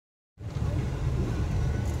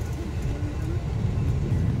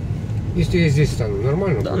Если я здесь стану,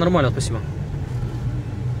 нормально? Да, нормально, спасибо.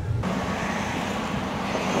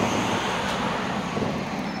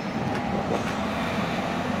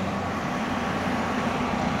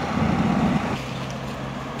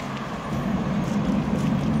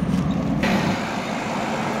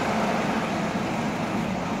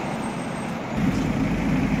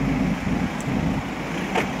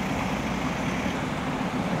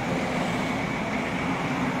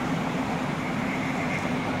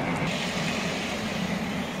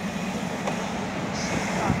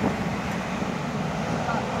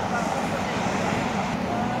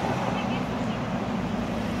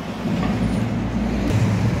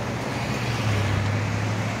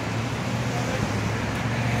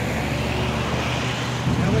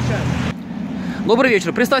 Добрый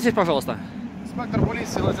вечер. Представьтесь, пожалуйста. Инспектор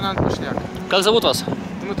полиции, лейтенант Пошляк. Как зовут вас?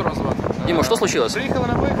 Дмитро звати. Дима, що случилось? Приїхали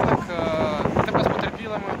на виклик, ДТП з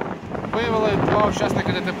потерпілими, виявили два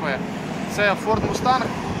учасника ДТП. Це Форд Мустанг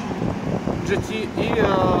GT і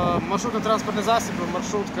маршрутний транспортний засіб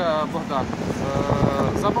маршрутка Богдан.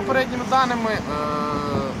 За попередніми даними,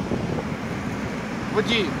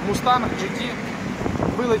 водій Мустанг GT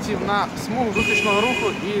вилетів на смугу зустрічного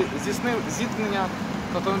руху і здійснив зіткнення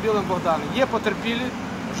з автомобілем Богдан. Є потерпілі,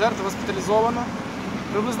 жертва госпіталізована.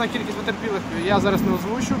 Приблизна кількість потерпілих я зараз не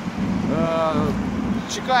озвучу.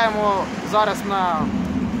 Чекаємо зараз на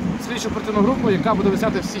слідчу оперативну групу, яка буде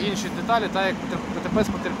виясняти всі інші деталі, так як ДТП з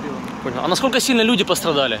потерпілими. А насколько сильно люди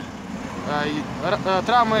пострадали?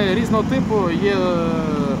 Травми різного типу, є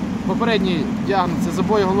попередній діагноз – це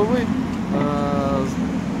забої голови,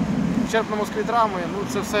 черепно-мозкові травми,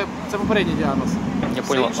 ну це попередній діагноз. Я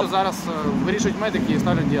понял. Все інше зараз вирішують медики і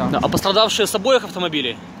ставлять діагноз. А пострадавшие с обоих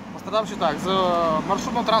автомобилей? Пострадавший так, з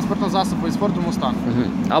маршрутного транспортного засобу із Форду Мустанг.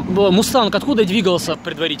 А Мустанг откуда двигался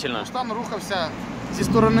предварительно? Мустанг рухався зі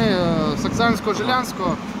сторони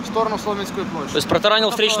Саксанського-Жилянського в сторону Солом'янської площі. Тобто протаранив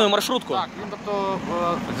встречну маршрутку? Так, він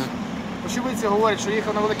очевидці говорять, що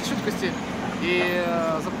їхав на великій швидкості і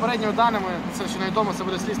за попередніми даними, це ще невідомо, це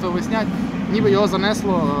буде слідство виясняти, ніби його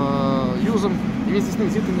занесло юзом і він здійснив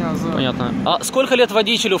зіткнення з... Понятно. А сколько лет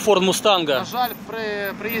водителю Форд Мустанга? На жаль,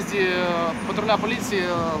 при приїзді патруля поліції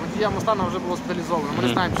водія Мустанга вже було госпіталізовано. Ми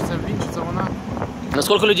не знаємо, чи це він, чи це вона.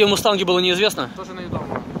 Насколько людей в Мустанге было неизвестно? Теж невідомо.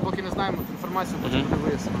 Поки не знаємо інформацію, потім буде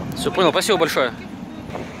вияснено. Все, понял. Спасибо большое.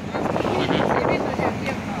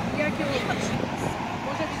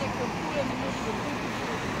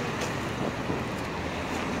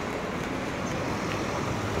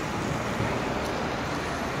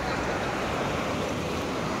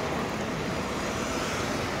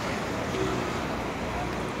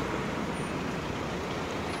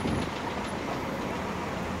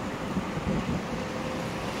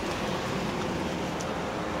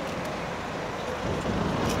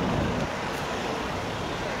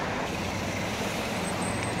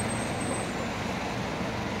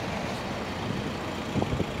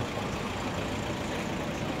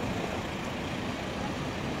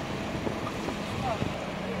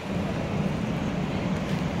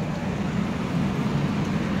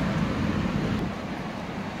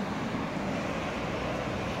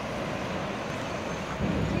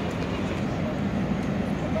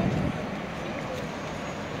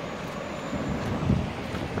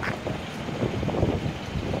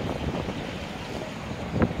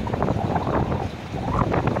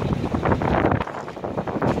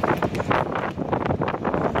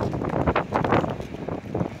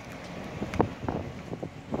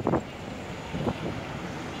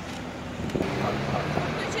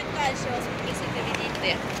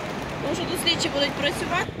 Може, тут слідчі будуть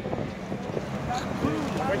працювати?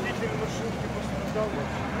 Водитель маршрутки пострадав.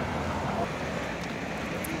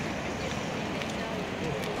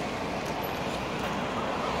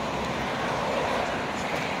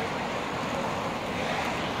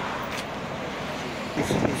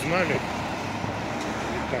 Узнали?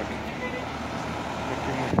 Так.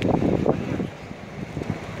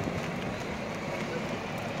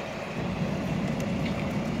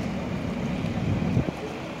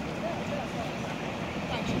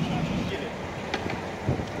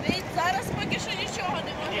 Зараз поки що нічого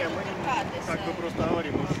не можемо торкатися. Так вы просто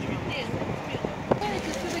говорим, может не видеть. Знаете,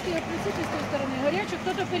 все-таки определите с той стороны горячий,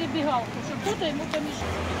 кто-то перебегал, потому что кто-то ему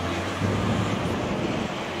помешал.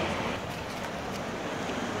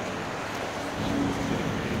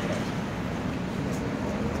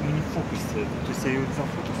 Мы не в фокусе, то есть я ее за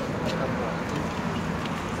фокус.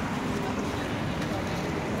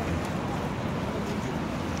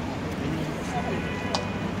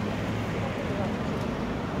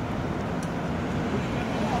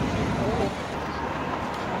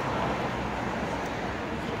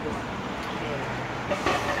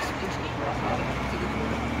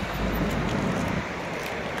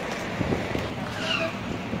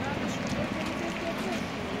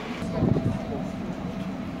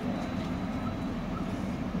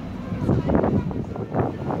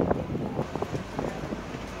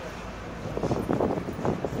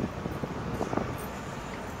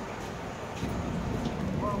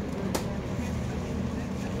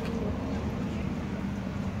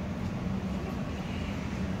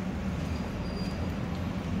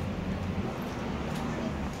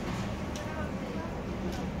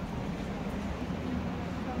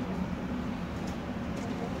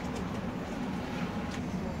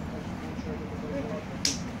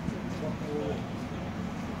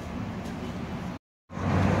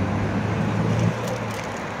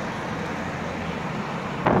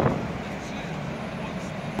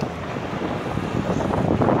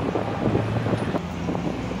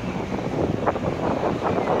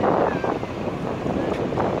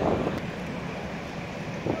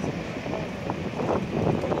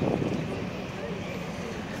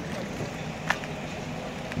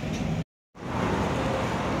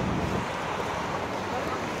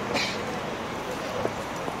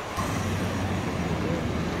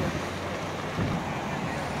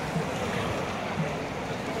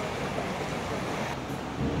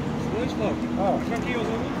 Ярослав, как ее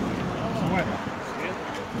зовут? Света. Света?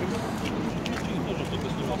 Тоже только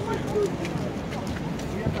сюда.